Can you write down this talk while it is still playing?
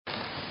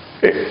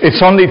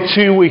It's only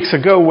 2 weeks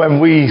ago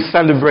when we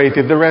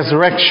celebrated the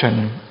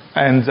resurrection,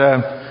 and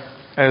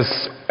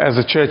as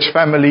a church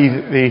family,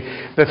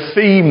 the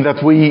theme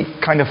that we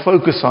kind of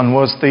focus on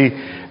was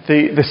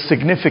the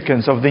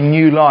significance of the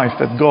new life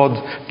that God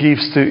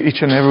gives to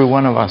each and every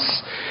one of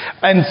us.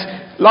 And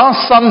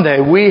last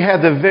Sunday we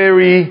had a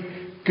very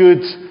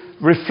good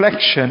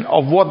reflection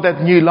of what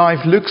that new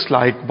life looks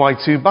like by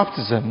 2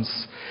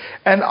 baptisms.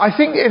 And I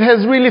think it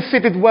has really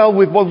fitted well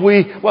with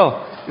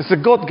it's a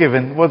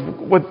God-given,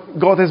 what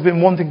God has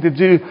been wanting to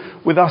do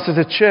with us as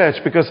a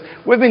church, because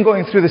we've been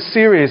going through the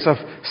series of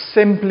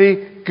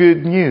Simply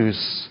Good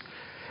News.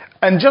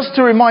 And just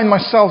to remind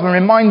myself and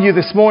remind you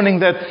this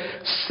morning that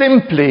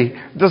simply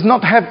does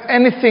not have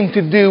anything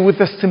to do with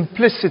the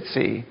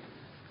simplicity,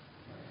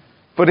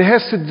 but it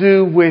has to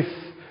do with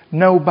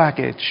no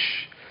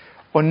baggage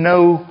or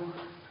no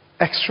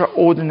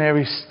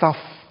extraordinary stuff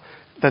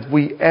that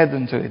we add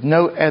into it,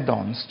 no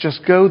add-ons.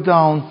 Just go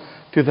down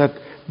to that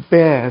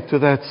bare, to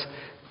that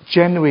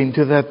genuine,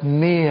 to that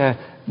mere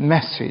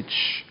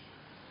message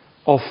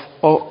of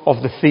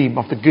the theme,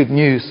 of the good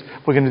news.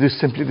 We're going to do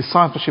simply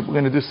discipleship, we're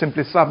going to do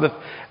simply Sabbath,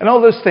 and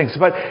all those things.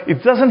 But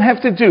it doesn't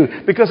have to do,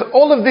 because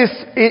all of this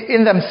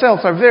in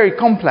themselves are very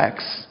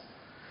complex.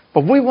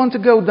 But we want to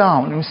go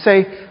down and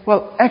say,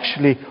 well,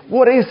 actually,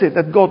 what is it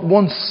that God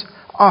wants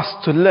us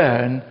to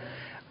learn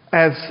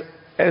as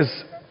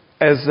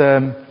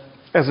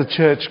a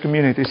church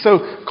community? So,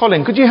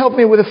 Colin, could you help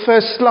me with the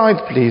first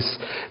slide, please?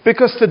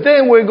 Because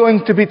today we're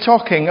going to be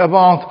talking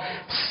about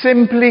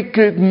simply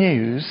good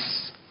news.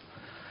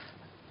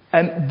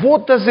 And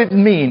what does it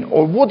mean,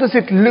 or what does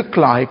it look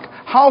like?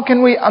 How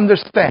can we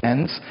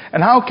understand,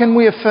 and how can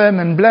we affirm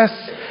and bless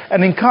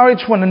and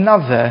encourage one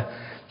another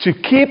to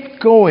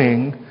keep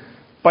going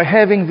by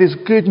having this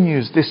good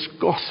news, this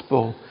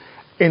gospel,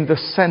 in the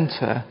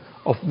center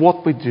of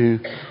what we do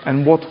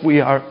and what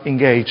we are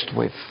engaged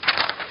with?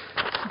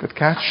 Good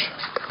catch.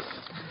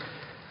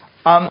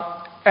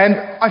 And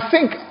I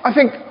think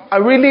I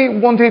really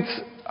wanted.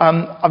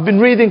 I've been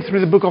reading through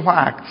the book of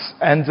Acts,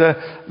 and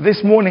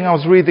this morning I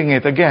was reading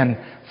it again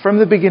from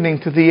the beginning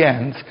to the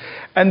end.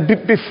 And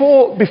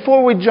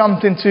before we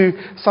jumped into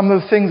some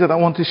of the things that I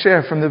want to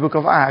share from the book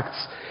of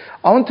Acts,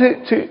 I want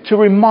to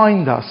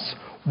remind us,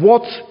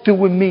 what do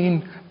we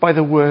mean by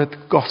the word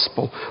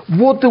gospel?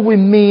 What do we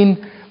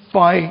mean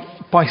by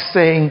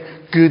saying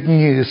good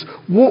news?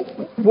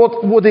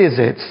 What is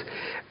it?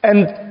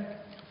 And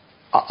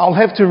I'll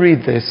have to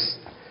read this.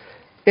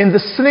 In the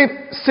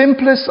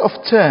simplest of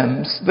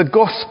terms, the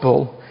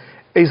gospel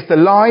is the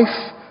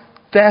life,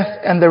 death,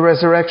 and the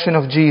resurrection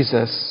of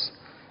Jesus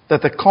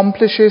that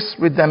accomplishes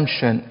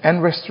redemption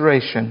and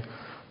restoration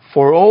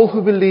for all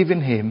who believe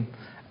in Him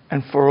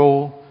and for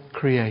all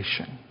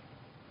creation.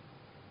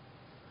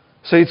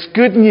 So it's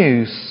good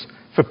news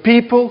for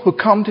people who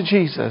come to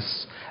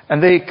Jesus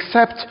and they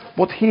accept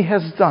what He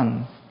has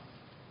done.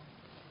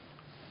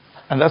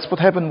 And that's what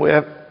happened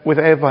with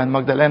Eva and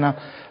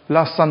Magdalena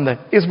last Sunday,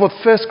 is what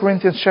 1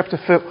 Corinthians chapter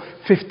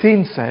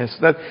 15 says,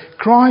 that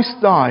Christ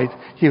died,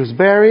 He was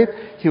buried,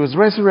 He was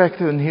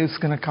resurrected, and He is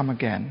going to come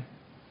again.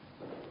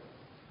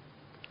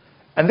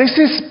 And this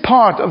is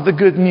part of the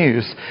good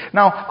news.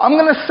 Now, I'm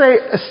going to say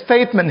a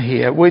statement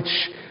here,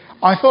 which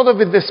I thought of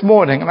it this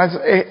morning,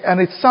 and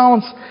it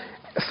sounds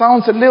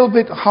a little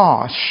bit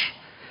harsh,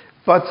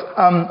 but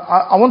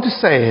I want to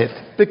say it,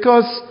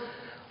 because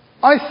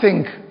I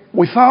think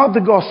without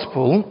the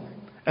gospel,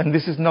 and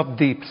this is not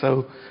deep,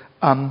 so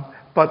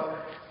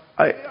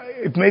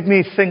it made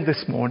me think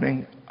this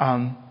morning,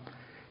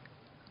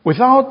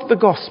 without the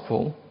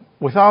gospel,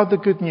 without the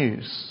good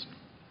news,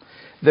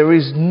 there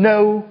is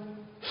no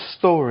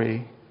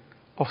story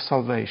of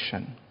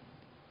salvation.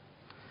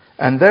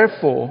 And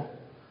therefore,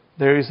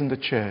 there isn't a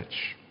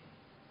church,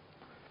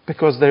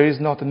 because there is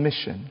not a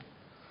mission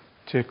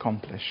to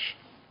accomplish.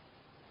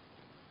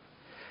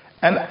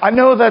 And I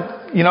know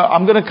that,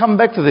 I'm going to come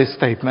back to this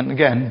statement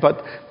again,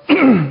 but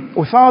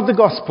without the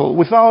gospel,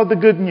 without the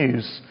good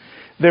news,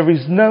 there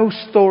is no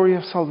story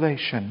of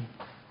salvation.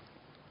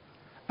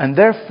 And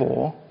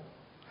therefore,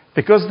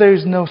 because there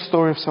is no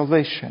story of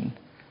salvation,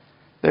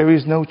 there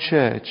is no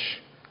church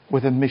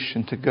with a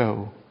mission to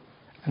go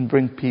and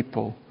bring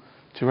people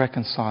to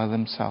reconcile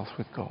themselves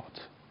with God.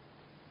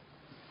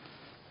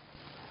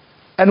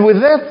 And with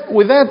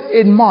that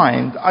in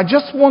mind, I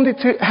just wanted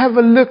to have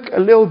a look a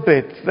little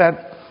bit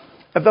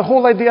at the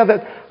whole idea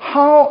that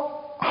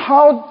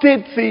how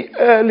did the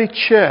early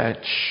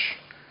church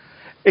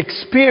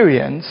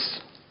experience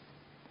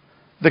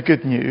the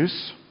good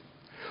news?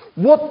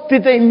 What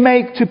did they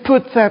make to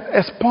put that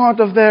as part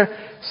of their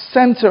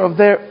center of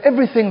their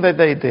everything that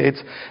they did?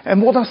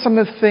 And what are some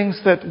of the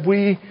things that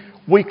we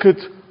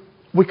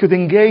could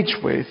engage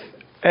with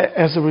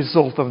as a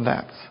result of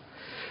that?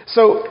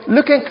 So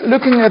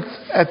looking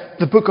at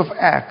the book of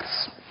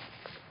Acts,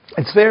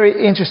 it's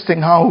very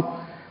interesting how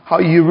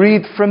you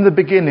read from the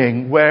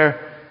beginning,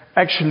 where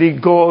actually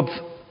God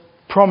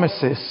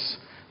promises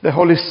the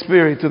Holy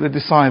Spirit to the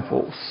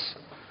disciples.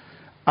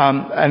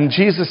 And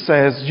Jesus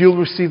says, you'll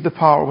receive the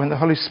power when the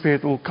Holy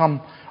Spirit will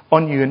come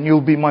on you, and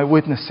you'll be my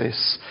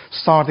witnesses,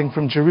 starting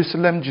from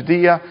Jerusalem,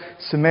 Judea,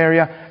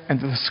 Samaria, and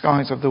to the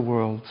skies of the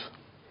world.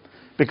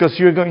 Because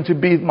you're going to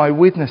be my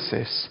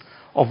witnesses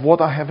of what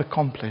I have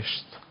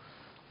accomplished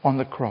on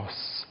the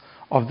cross,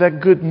 of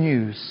that good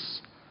news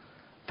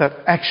that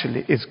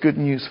actually is good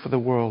news for the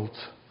world.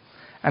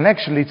 And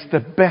actually it's the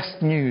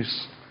best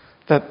news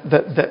that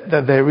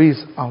there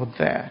is out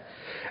there.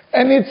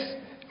 And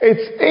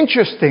it's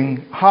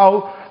interesting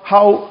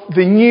how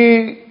the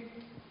new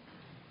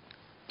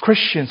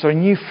Christians or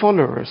new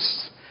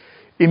followers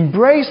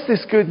embrace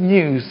this good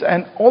news,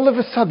 and all of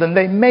a sudden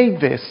they made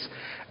this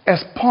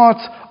as part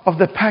of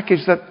the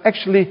package that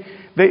actually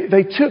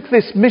they took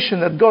this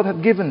mission that God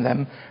had given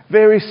them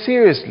very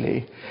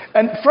seriously.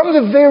 And from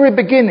the very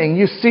beginning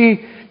you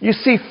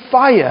see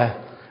fire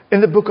in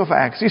the book of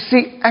Acts. You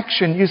see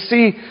action. You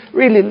see,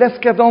 really, let's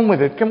get on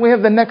with it. Can we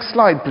have the next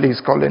slide,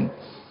 please, Colin?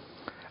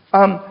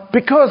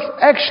 Because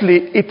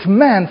actually it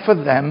meant for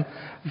them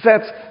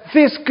that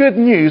this good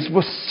news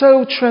was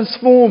so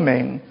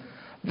transforming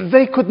that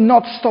they could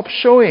not stop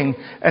showing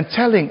and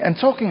telling and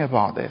talking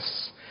about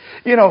this.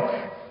 You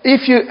know,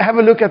 if you have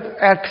a look at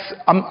Acts,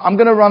 I'm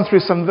going to run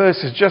through some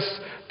verses just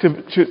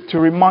to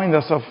remind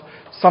us of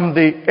some of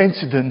the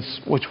incidents,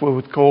 which we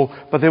would call,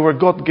 but they were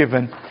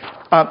God-given,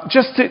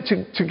 just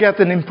to get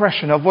an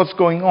impression of what's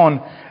going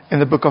on in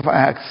the book of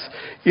Acts.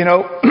 You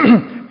know,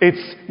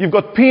 you've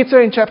got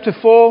Peter in chapter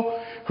 4,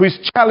 who is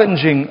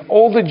challenging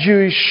all the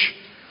Jewish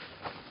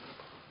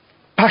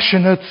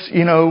passionate,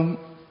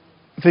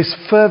 these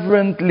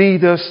fervent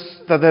leaders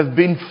that have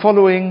been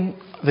following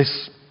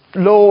this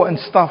law and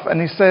stuff. And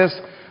he says,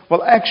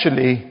 well,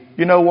 actually,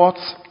 you know what?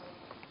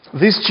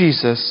 This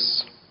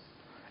Jesus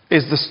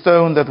is the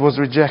stone that was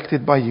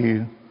rejected by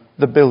you,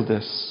 the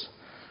builders.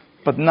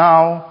 But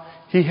now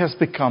he has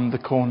become the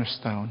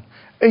cornerstone.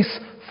 It's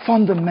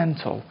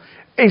fundamental.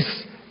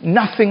 It's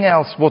nothing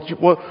else what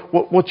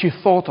you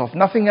thought of.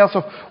 Nothing else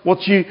of what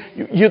you'd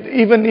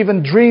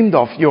even dreamed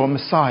of, your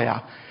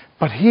Messiah.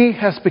 But he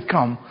has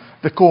become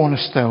the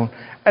cornerstone.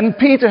 And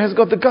Peter has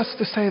got the guts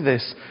to say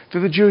this to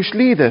the Jewish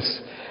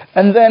leaders.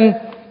 And then,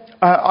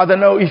 I don't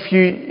know if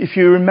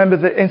you remember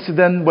the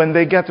incident when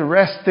they get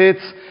arrested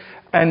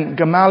and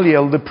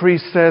Gamaliel, the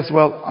priest, says,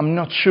 well, I'm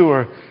not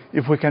sure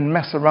if we can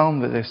mess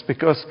around with this,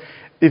 because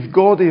if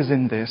God is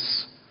in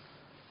this,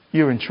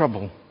 you're in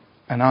trouble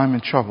and I'm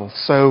in trouble.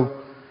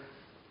 So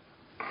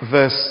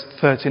verse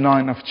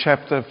 39 of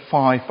chapter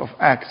 5 of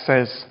Acts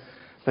says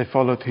they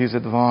followed his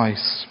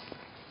advice.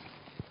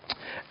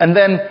 And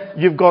then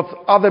you've got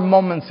other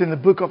moments in the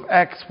book of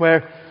Acts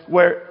where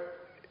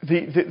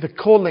the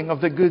calling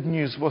of the good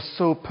news was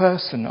so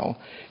personal.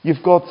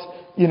 You've got,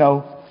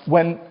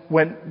 when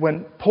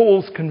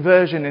Paul's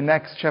conversion in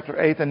Acts chapter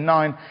 8 and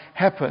 9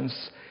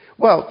 happens,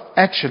 well,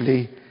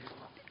 actually,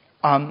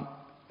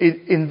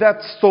 in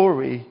that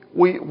story,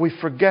 we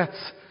forget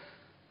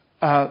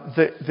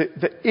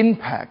the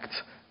impact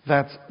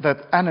that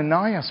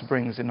Ananias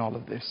brings in all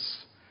of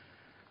this.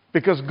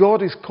 Because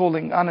God is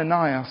calling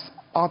Ananias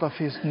out of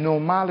his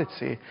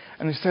normality.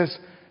 And he says,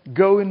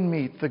 go and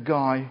meet the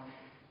guy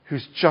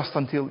who's just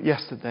until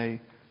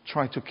yesterday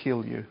tried to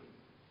kill you.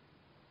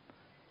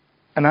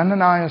 And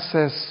Ananias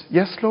says,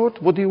 yes, Lord,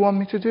 what do you want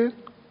me to do?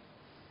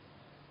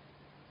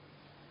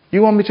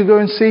 You want me to go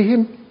and see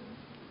him?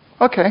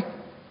 Okay,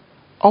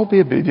 I'll be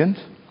obedient.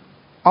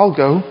 I'll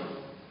go.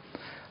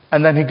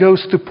 And then he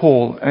goes to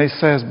Paul and he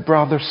says,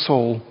 Brother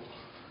Saul,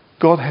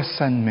 God has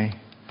sent me.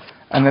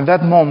 And in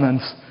that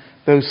moment,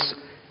 those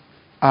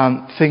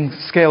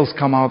scales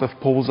come out of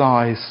Paul's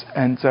eyes,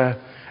 and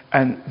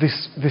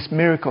this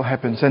miracle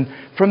happens. And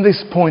from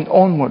this point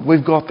onward,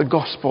 we've got the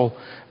gospel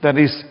that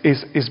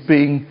is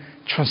being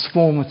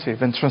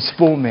transformative and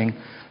transforming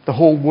the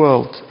whole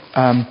world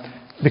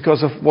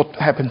because of what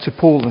happened to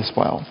Paul as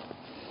well.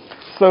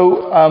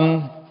 So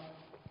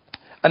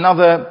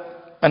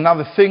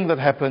another thing that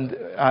happened.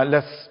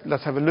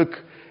 Let's have a look.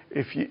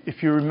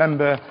 If you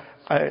remember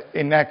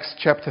in Acts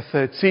chapter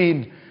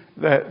 13.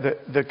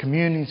 The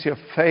community of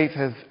faith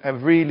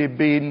have really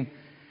been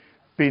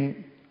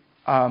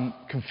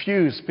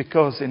confused,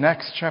 because in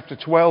Acts chapter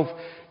 12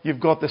 you've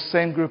got the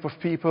same group of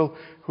people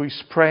who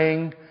is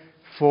praying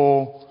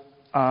for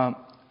God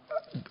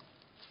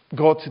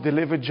to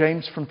deliver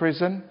James from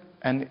prison,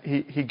 and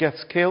he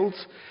gets killed,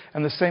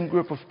 and the same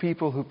group of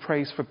people who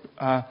prays for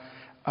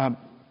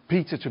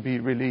Peter to be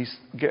released,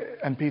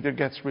 and Peter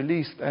gets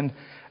released, and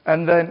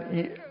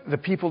then the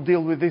people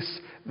deal with this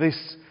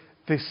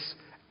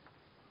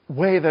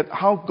way that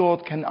how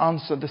God can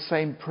answer the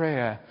same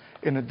prayer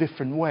in a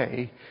different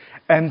way.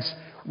 And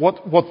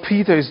what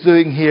Peter is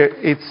doing here,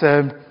 it's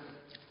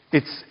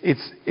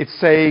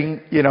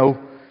saying,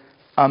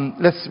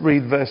 let's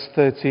read verse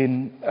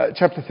 13,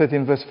 chapter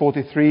 13, verse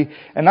 43.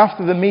 And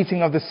after the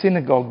meeting of the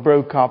synagogue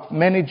broke up,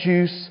 many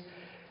Jews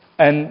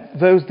and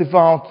those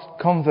devout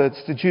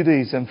converts to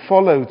Judaism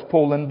followed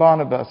Paul and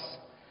Barnabas,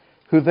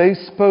 who they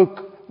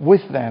spoke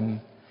with them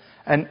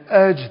and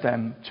urged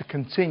them to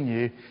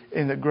continue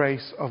in the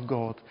grace of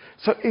God.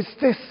 So it's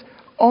this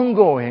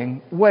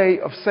ongoing way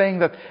of saying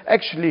that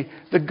actually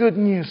the good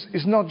news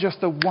is not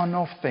just a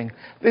one-off thing.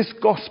 This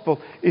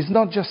gospel is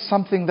not just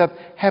something that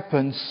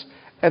happens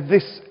at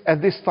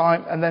this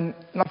time and then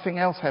nothing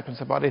else happens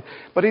about it,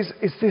 but it's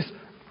this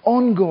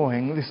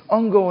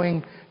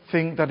ongoing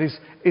thing that is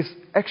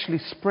actually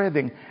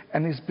spreading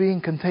and is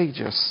being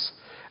contagious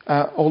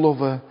all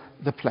over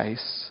the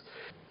place.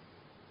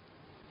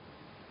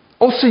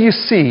 Also, you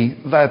see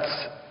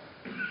that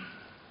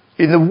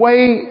in the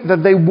way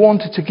that they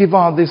wanted to give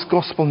out this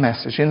gospel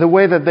message, in the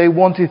way that they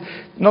wanted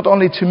not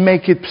only to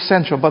make it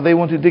central, but they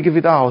wanted to give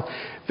it out,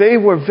 they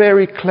were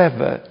very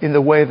clever in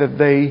the way that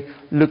they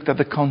looked at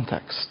the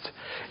context.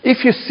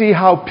 If you see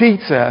how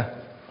Peter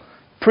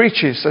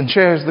preaches and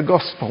shares the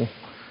gospel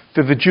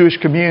to the Jewish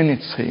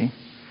community,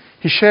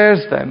 he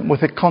shares them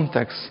with a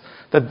context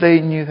that they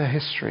knew the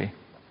history.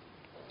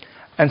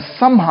 And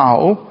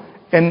somehow,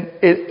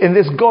 in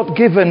this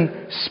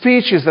God-given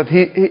speeches that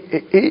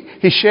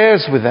he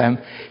shares with them,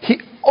 he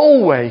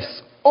always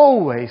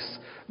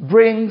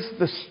brings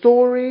the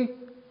story,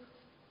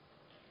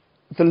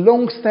 the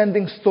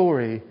long-standing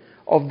story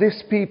of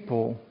this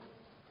people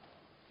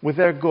with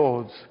their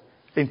God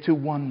into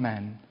one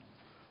man,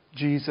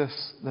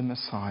 Jesus the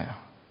Messiah.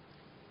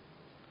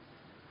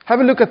 Have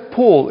a look at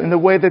Paul in the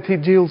way that he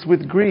deals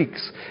with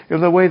Greeks,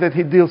 in the way that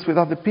he deals with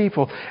other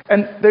people.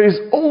 And there is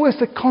always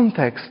the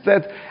context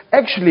that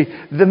actually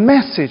the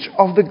message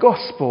of the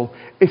gospel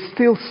is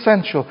still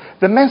central.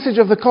 The message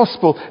of the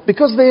gospel,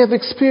 because they have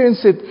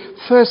experienced it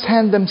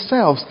firsthand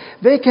themselves,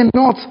 they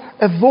cannot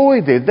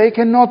avoid it. They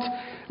cannot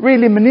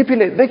really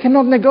manipulate. They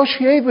cannot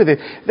negotiate with it.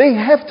 They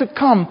have to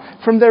come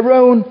from their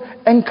own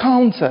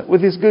encounter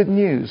with this good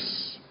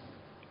news.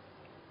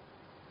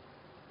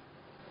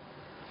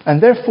 And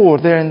therefore,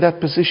 they're in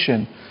that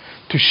position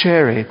to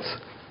share it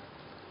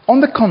on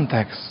the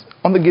context,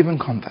 on the given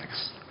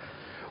context.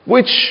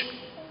 Which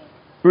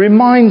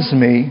reminds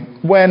me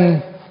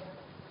when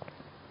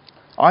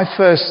I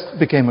first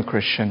became a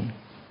Christian.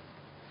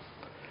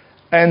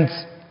 And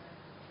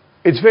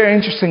it's very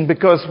interesting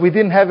because we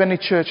didn't have any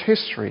church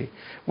history.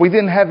 We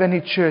didn't have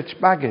any church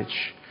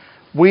baggage.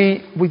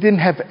 We didn't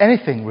have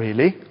anything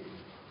really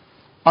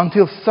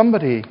until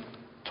somebody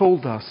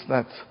told us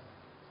that,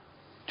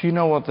 do you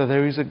know what? That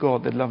there is a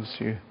God that loves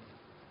you.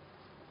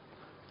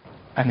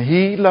 And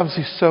He loves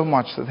you so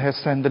much that He has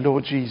sent the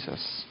Lord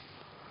Jesus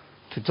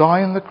to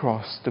die on the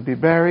cross, to be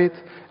buried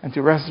and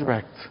to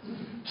resurrect,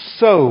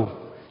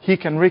 so He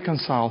can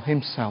reconcile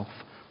Himself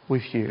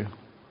with you.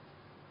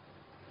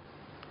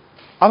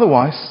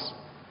 Otherwise,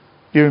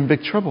 you're in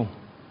big trouble.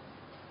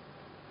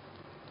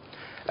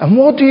 And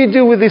what do you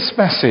do with this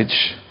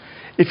message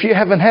if you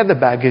haven't had the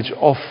baggage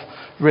of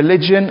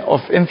religion, of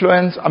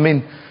influence? I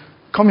mean,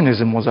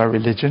 communism was our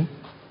religion.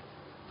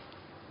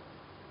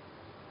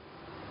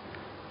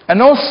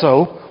 And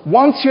also,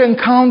 once you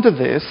encounter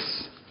this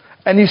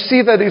and you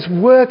see that it's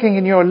working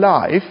in your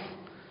life,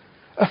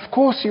 of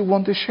course you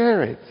want to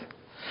share it.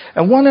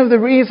 And one of the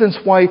reasons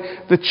why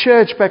the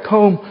church back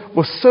home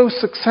was so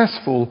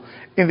successful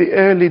in the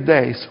early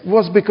days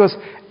was because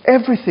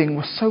everything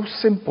was so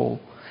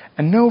simple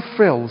and no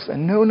frills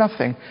and no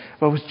nothing,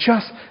 but it was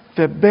just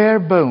the bare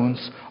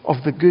bones of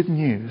the good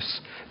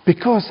news,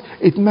 because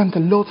it meant a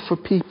lot for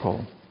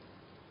people.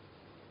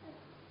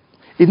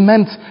 It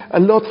meant a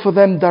lot for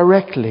them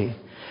directly.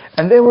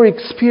 And they were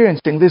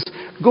experiencing this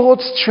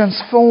God's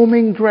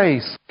transforming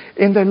grace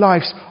in their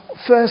lives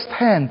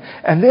firsthand.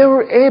 And they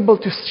were able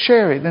to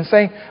share it and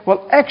say,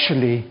 well,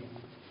 actually,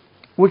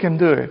 we can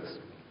do it.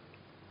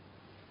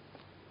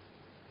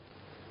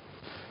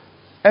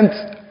 And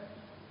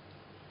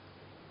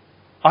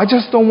I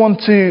just don't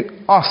want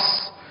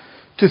us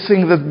to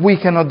think that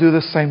we cannot do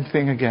the same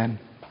thing again.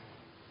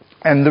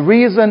 And the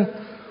reason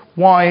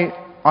why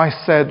I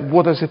said,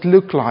 what does it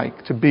look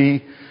like to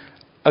be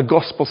a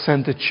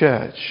gospel-centered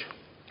church,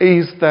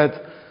 is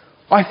that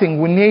I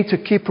think we need to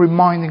keep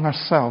reminding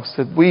ourselves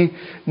that we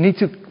need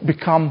to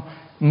become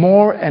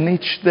more and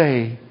each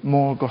day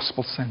more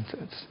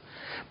gospel-centered.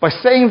 By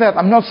saying that,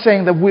 I'm not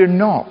saying that we're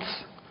not.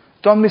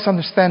 Don't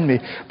misunderstand me.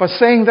 By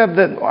saying that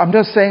I'm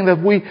just saying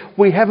that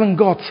we haven't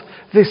got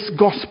this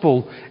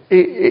gospel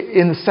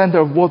in the center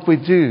of what we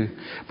do.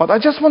 But I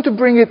just want to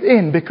bring it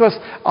in because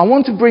I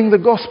want to bring the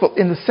gospel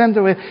in the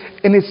center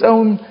in its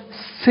own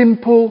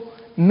simple,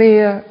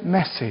 mere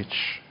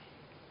message.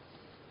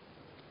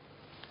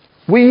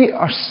 We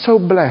are so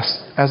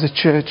blessed as a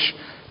church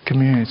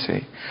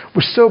community.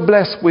 We're so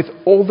blessed with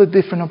all the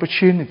different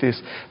opportunities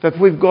that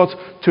we've got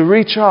to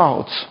reach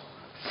out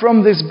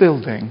from this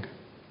building.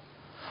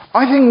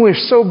 I think we're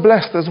so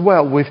blessed as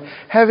well with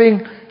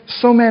having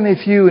so many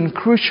of you in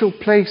crucial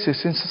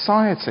places in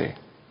society.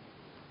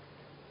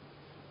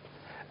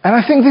 And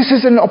I think this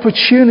is an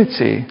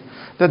opportunity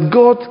that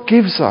God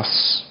gives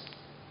us,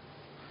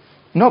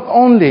 not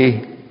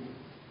only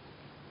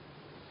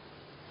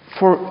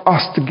for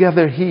us to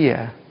gather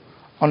here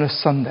on a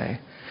Sunday,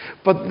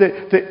 but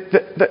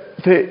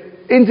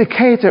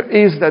indicator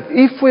is that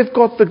if we've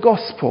got the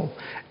gospel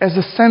as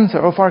the center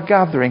of our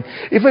gathering,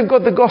 if we've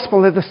got the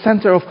gospel at the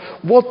center of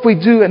what we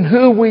do and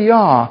who we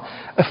are,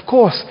 of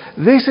course,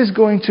 this is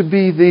going to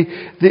be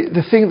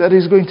the thing that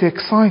is going to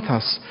excite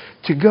us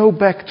to go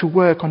back to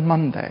work on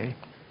Monday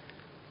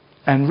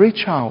and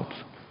reach out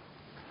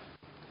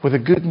with the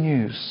good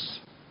news.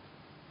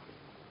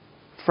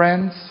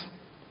 Friends,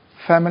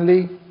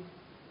 family,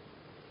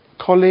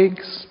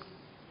 colleagues,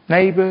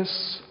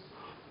 neighbors,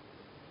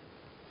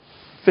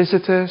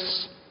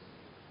 visitors,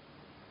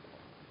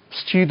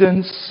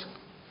 students,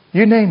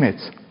 you name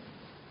it.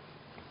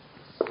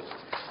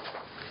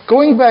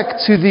 Going back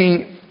to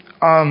the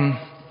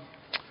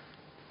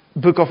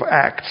book of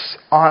Acts,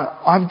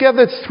 I've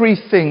gathered three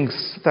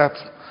things that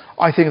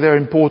I think they're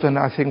important.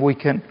 I think we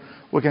can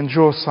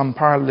draw some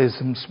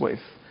parallelisms with.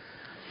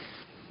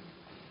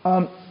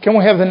 Can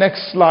we have the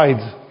next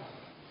slide?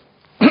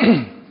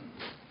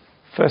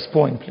 First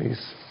point,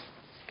 please.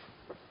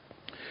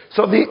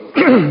 So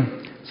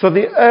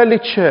the early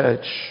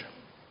church,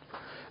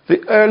 the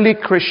early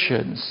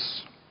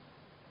Christians,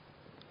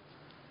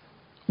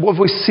 what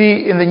we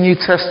see in the New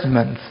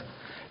Testament,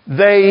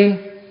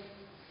 they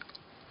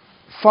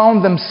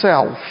found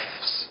themselves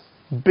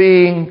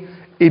being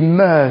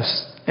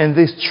immersed in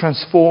this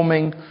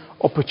transforming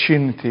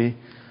opportunity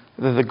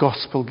that the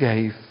gospel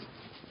gave.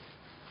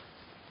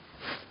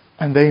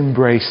 And they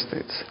embraced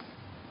it.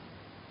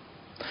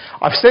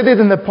 I've said it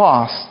in the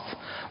past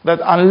that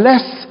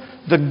unless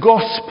the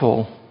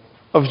gospel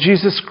of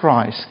Jesus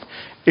Christ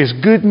is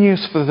good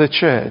news for the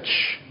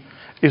church,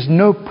 is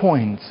no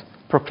point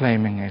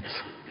proclaiming it.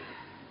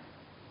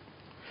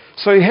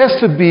 So it has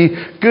to be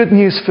good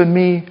news for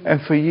me and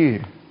for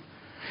you.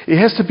 It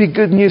has to be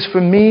good news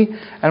for me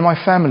and my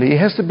family. It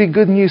has to be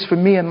good news for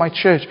me and my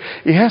church.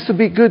 It has to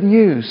be good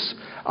news.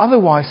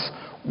 Otherwise,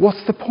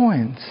 what's the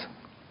point?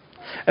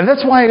 And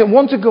that's why I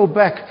want to go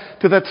back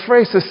to that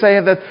phrase to say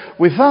that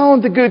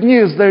without the good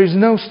news, there is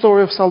no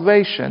story of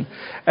salvation.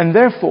 And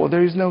therefore,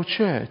 there is no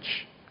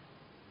church.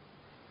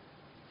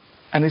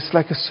 And it's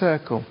like a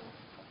circle.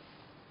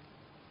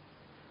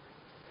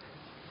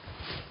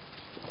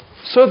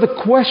 So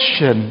the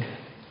question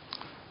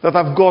that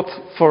I've got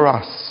for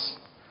us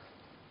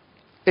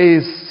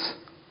is,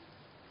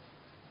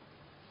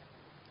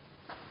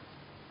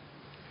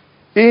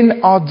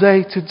 in our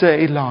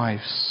day-to-day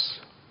lives,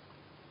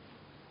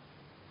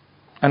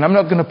 and I'm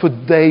not going to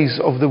put days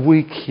of the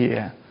week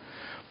here,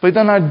 but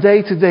in our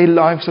day-to-day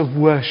lives of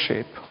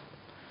worship,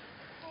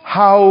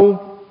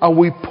 how are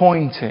we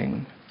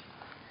pointing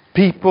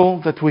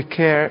people that we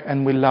care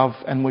and we love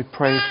and we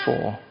pray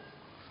for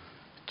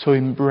to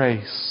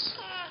embrace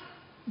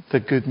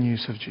the good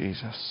news of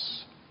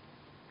Jesus?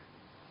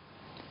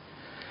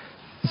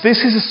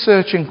 This is a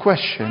searching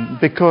question,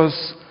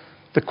 because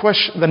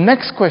the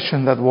next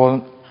question that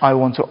I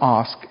want to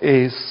ask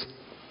is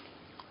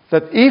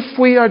that if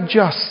we are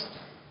just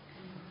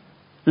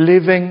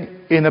living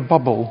in a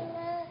bubble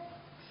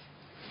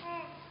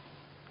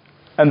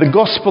and the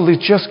gospel is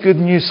just good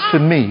news for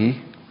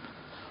me,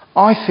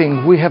 I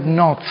think we have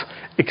not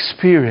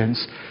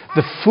experienced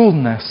the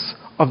fullness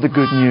of the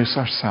good news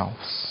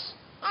ourselves.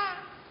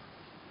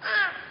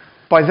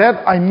 By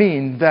that I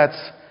mean that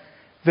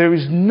there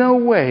is no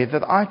way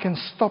that I can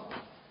stop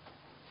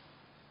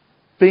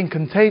being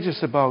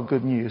contagious about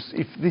good news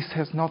if this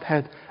has not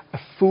had a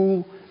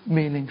full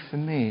meaning for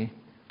me.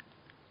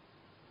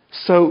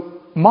 So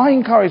my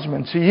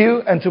encouragement to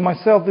you and to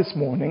myself this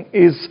morning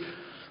is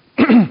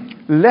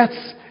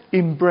let's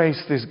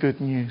embrace this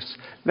good news.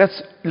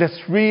 Let's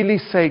really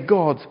say,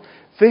 God,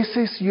 this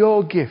is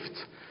your gift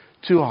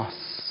to us.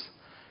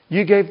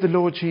 You gave the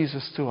Lord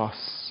Jesus to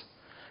us.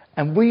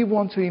 And we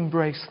want to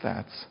embrace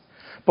that.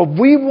 But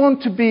we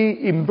want to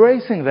be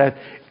embracing that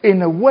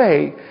in a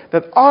way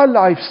that our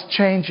lives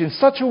change in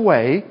such a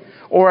way,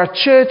 or our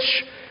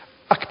church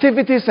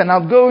activities and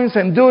outgoings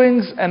and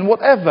doings and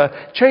whatever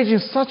change in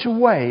such a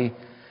way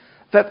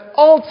that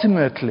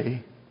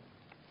ultimately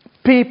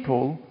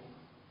people,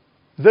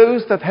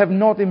 those that have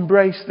not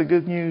embraced the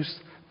good news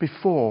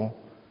before,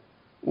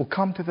 will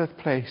come to that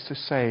place to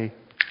say,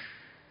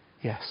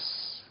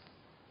 yes,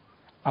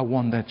 I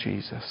want that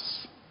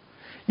Jesus.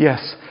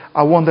 Yes,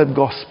 I want that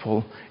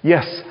gospel.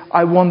 Yes,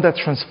 I want that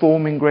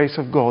transforming grace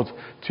of God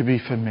to be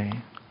for me.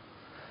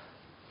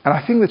 And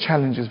I think the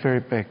challenge is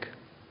very big.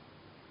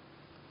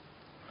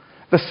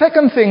 The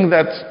second thing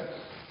that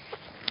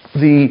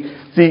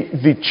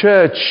the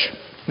church,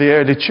 the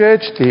early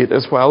church did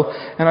as well,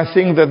 and I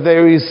think that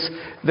there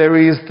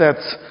is that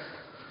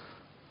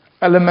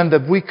element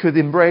that we could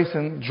embrace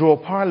and draw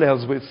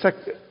parallels with.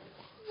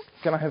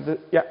 Can I have the...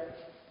 Yeah.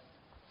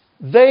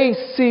 They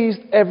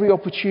seized every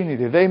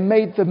opportunity. They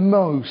made the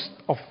most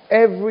of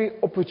every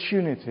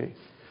opportunity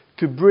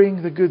to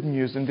bring the good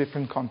news in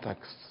different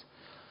contexts.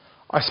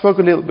 I spoke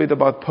a little bit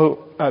about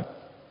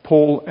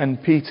Paul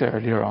and Peter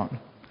earlier on.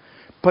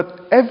 But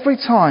every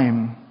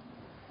time,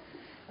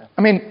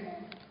 I mean,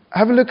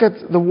 have a look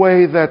at the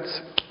way that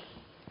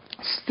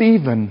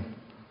Stephen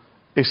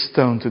is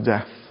stoned to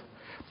death.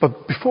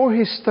 But before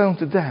he's stoned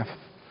to death,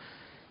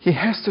 he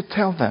has to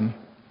tell them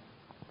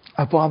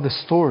about the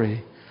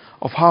story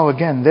of how,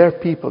 again, their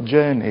people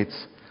journeyed.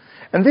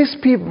 And these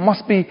people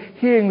must be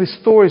hearing these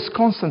stories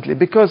constantly,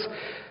 because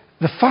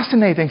the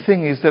fascinating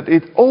thing is that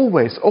all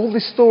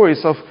these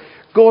stories of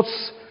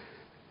God's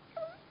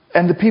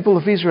and the people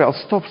of Israel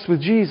stops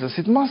with Jesus.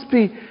 It must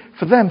be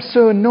for them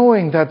so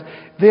annoying that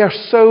they are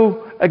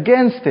so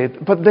against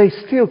it, but they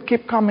still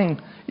keep coming.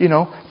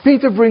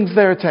 Peter brings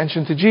their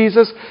attention to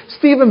Jesus.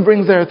 Stephen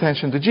brings their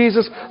attention to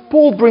Jesus.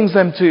 Paul brings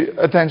them to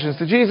attention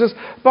to Jesus.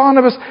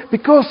 Barnabas,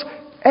 because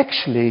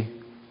actually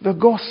the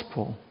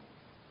gospel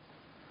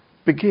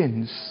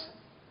begins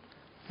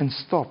and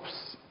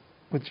stops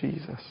with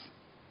Jesus.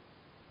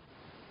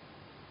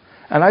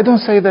 And I don't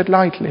say that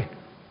lightly.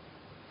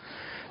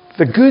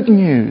 The good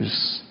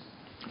news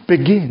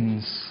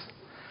begins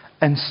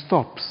and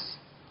stops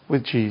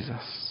with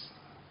Jesus.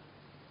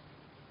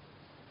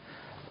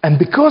 And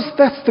because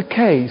that's the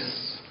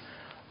case,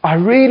 I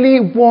really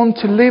want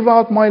to live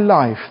out my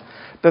life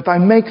that I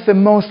make the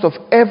most of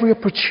every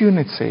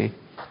opportunity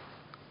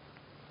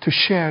to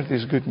share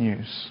this good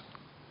news.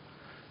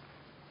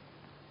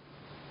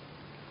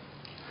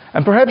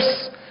 And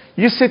perhaps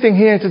you're sitting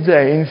here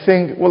today and you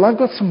think, well, I've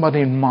got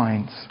somebody in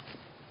mind.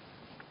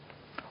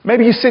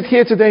 Maybe you sit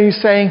here today and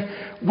you're saying,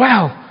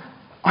 well,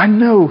 I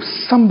know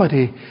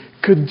somebody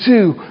could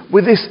do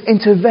with this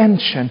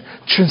intervention,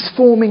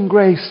 transforming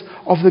grace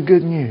of the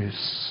good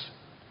news.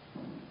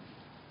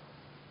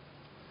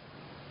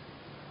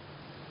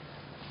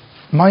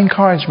 My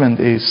encouragement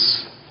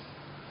is,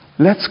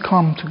 let's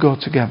come to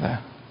God together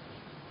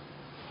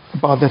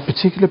about that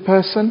particular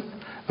person,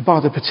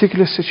 about a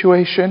particular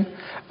situation,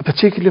 a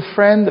particular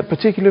friend, a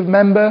particular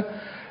member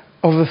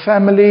of the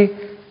family.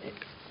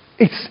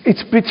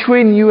 It's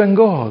between you and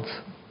God.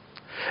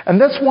 And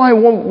that's why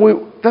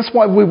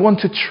we want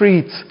to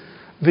treat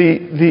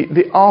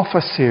the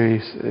Alpha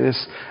series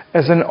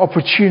as an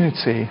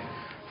opportunity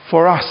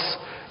for us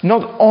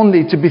not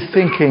only to be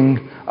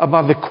thinking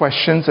about the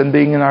questions and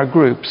being in our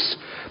groups,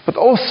 but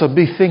also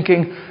be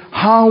thinking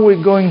how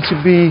we're going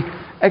to be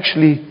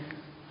actually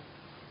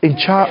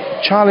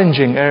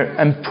challenging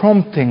and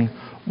prompting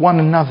one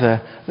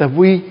another, that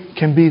we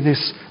can be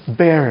these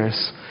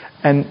bearers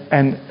and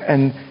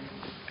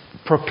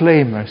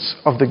proclaimers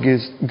of the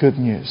good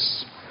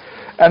news.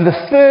 And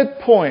the third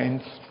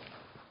point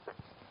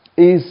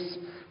is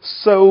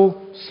so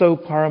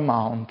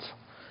paramount.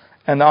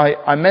 And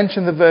I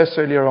mentioned the verse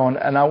earlier on,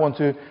 and I want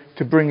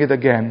to bring it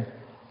again.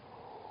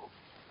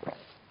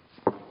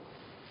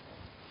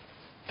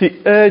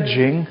 The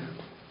urging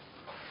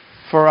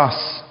for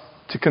us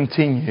to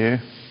continue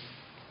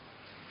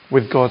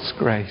with God's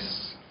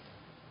grace.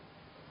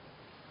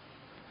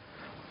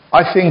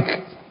 I think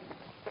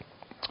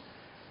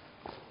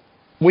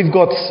we've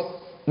got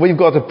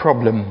a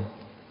problem.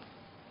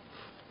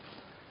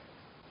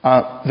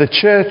 The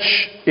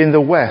church in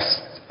the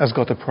West has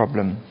got a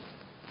problem.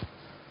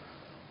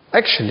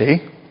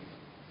 Actually,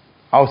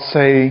 I would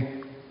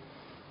say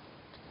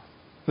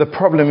the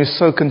problem is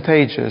so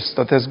contagious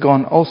that has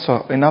gone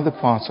also in other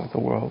parts of the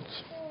world.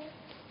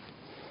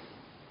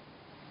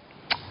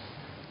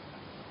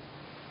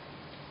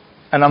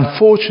 And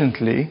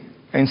unfortunately,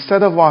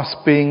 instead of us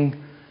being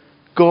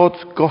God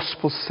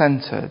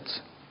gospel-centered,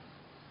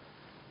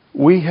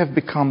 we have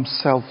become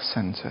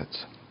self-centered.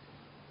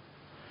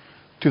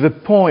 To the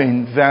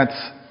point that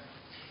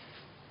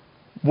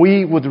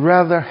we would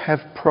rather have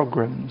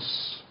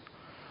programs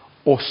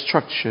or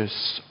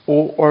structures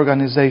or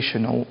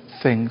organizational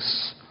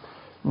things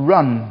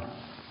run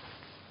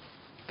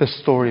the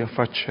story of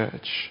our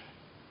church,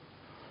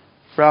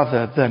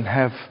 rather than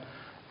have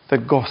the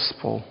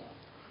gospel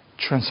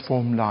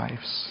transform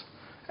lives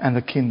and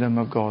the kingdom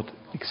of God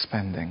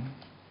expanding.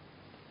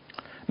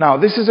 Now,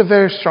 this is a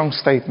very strong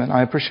statement.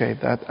 I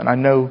appreciate that, and I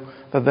know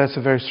that that's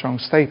a very strong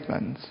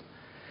statement.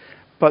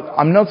 But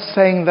I'm not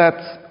saying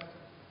that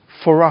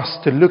for us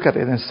to look at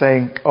it and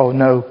saying, oh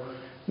no,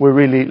 we're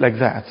really like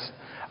that.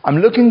 I'm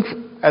looking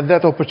at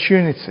that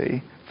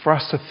opportunity for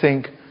us to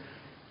think,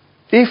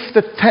 if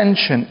the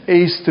tension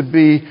is to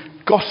be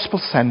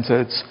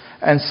gospel-centered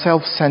and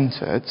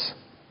self-centered,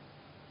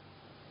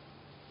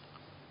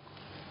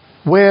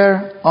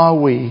 where are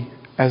we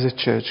as a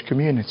church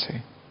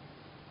community?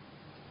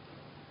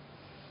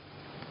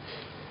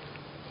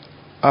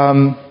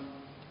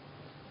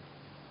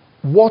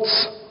 What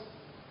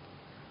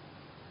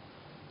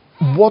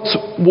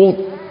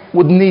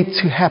would need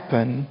to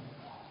happen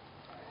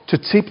to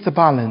tip the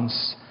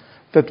balance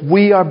that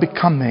we are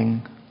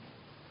becoming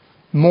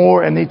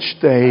more and each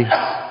day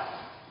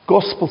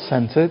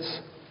gospel-centered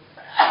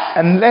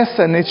and less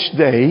and each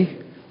day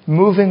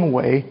moving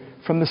away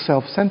from the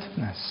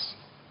self-centeredness?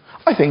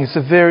 I think it's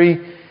a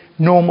very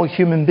normal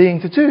human being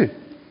to do.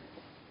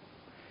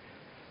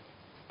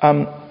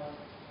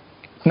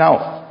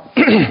 Now,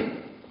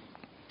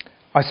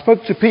 I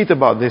spoke to Pete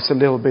about this a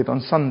little bit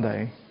on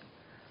Sunday.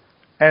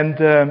 And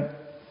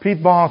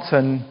Pete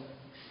Barton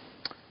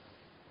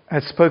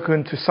has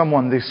spoken to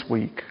someone this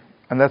week,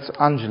 and that's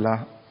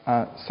Angela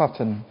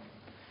Sutton.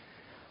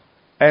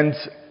 And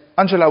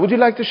Angela, would you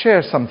like to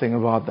share something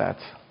about that?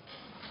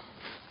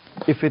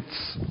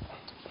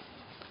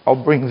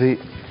 I'll bring the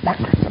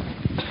microphone.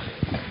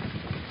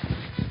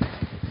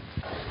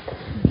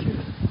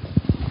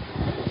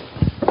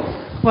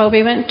 Well,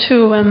 we went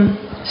to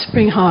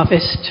Spring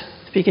Harvest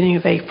at the beginning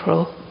of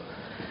April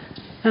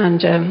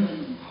and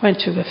went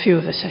to a few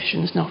of the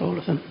sessions, not all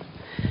of them.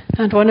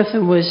 And one of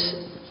them was,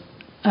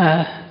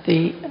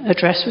 the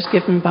address was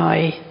given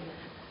by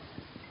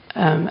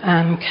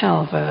Anne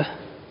Calver.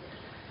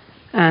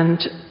 And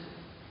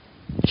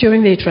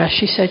during the address,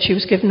 she said she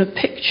was given a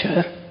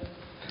picture.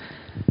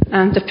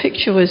 And the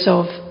picture was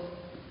of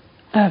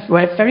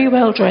a very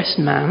well-dressed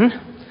man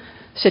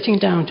sitting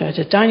down at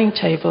a dining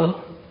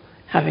table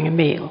having a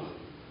meal.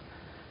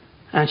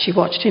 And she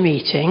watched him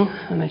eating,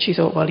 and then she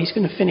thought, well, he's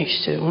going to finish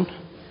soon.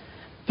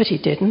 But he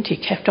didn't. He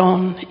kept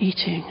on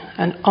eating,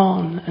 and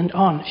on and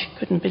on. She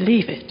couldn't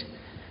believe it.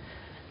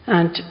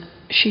 And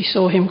she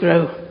saw him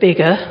grow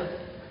bigger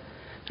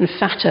and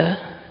fatter,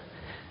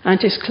 and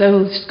his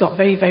clothes got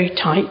very, very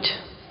tight,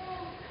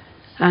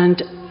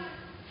 and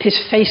his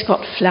face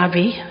got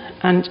flabby,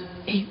 and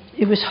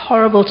it was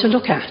horrible to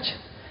look at.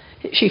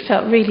 She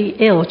felt really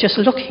ill just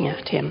looking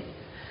at him.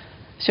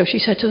 So she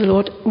said to the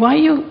Lord, why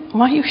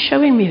are you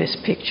showing me this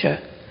picture?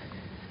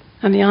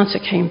 And the answer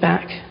came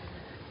back,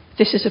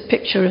 this is a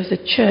picture of the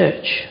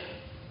church.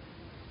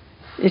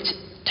 It's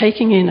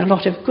taking in a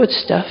lot of good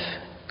stuff,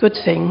 good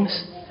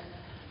things,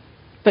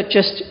 but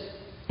just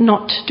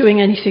not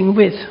doing anything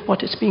with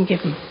what it's been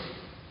given.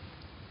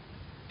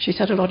 She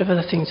said a lot of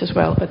other things as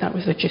well, but that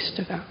was the gist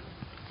of that.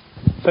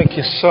 Thank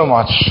you so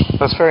much.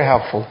 That's very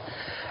helpful.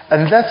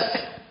 And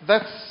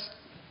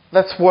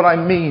that's what I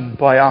mean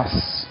by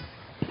us.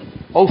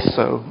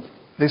 Also,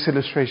 this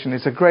illustration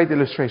is a great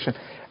illustration.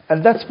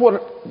 And that's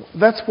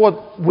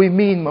what we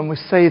mean when we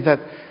say that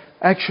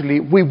actually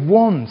we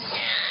want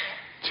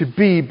to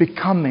be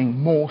becoming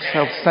more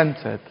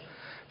self-centered.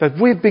 That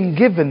we've been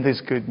given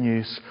this good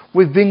news.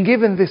 We've been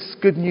given this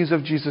good news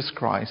of Jesus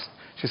Christ.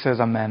 She says,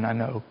 amen, I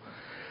know.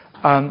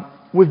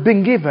 We've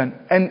been given.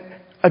 And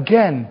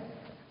again,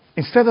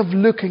 instead of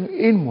looking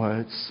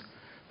inwards,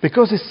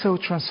 because it's so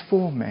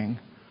transforming,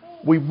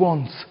 we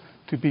want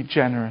to be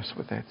generous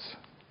with it.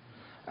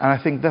 And I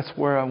think that's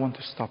where I want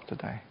to stop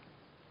today.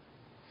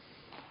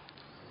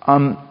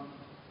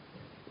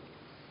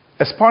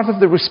 As part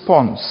of the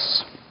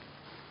response,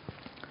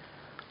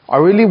 I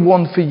really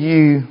want for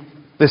you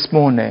this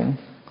morning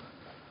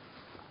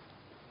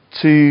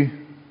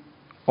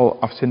or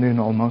afternoon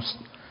almost,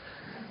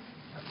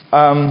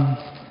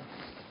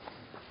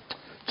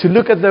 to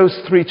look at those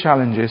 3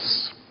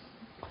 challenges.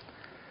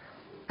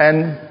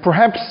 And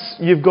perhaps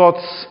you've got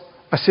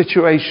a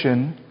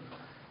situation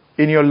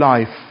in your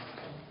life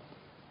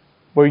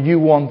where you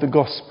want the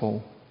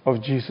gospel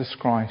of Jesus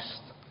Christ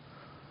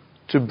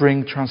to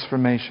bring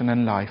transformation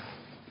in life.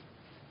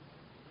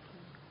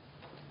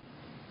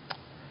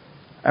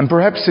 And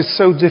perhaps it's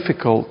so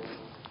difficult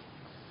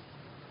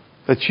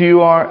that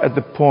you are at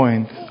the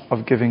point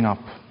of giving up.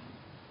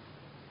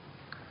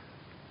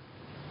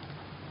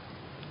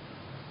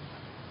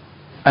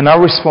 And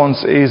our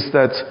response is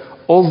that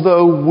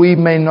although we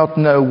may not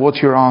know what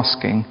you're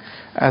asking,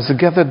 as a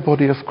gathered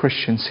body of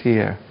Christians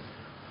here,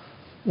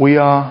 we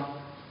are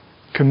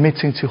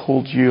committing to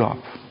hold you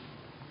up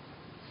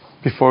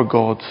before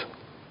God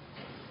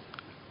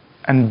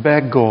and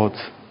beg God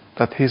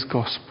that His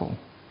gospel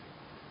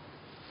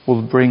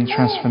will bring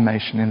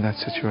transformation in that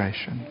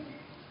situation.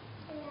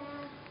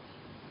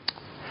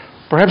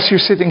 Perhaps you're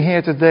sitting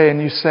here today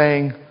and you're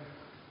saying,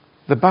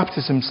 the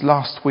baptisms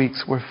last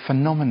weeks were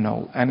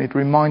phenomenal, and it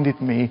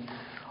reminded me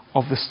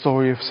of the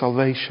story of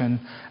salvation,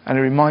 and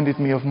it reminded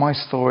me of my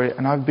story,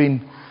 and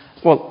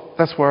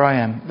that's where I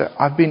am.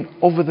 I've been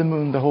over the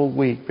moon the whole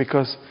week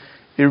because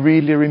it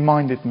really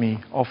reminded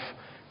me of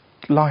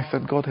life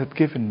that God had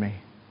given me.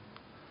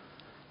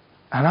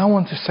 And I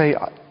want to say,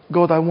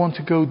 God, I want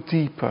to go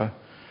deeper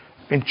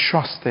in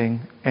trusting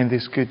in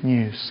this good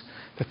news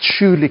that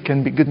truly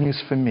can be good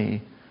news for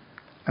me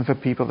and for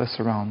people that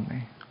surround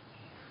me.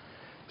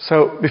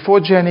 So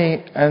before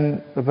Jenny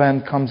and the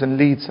band comes and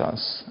leads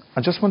us,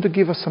 I just want to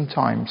give us some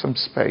time, some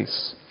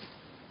space.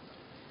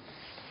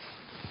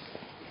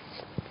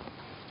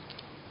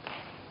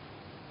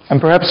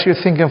 And perhaps you're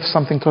thinking of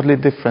something totally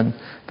different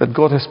that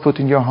God has put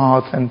in your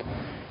heart, and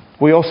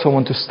we also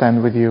want to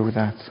stand with you with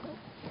that.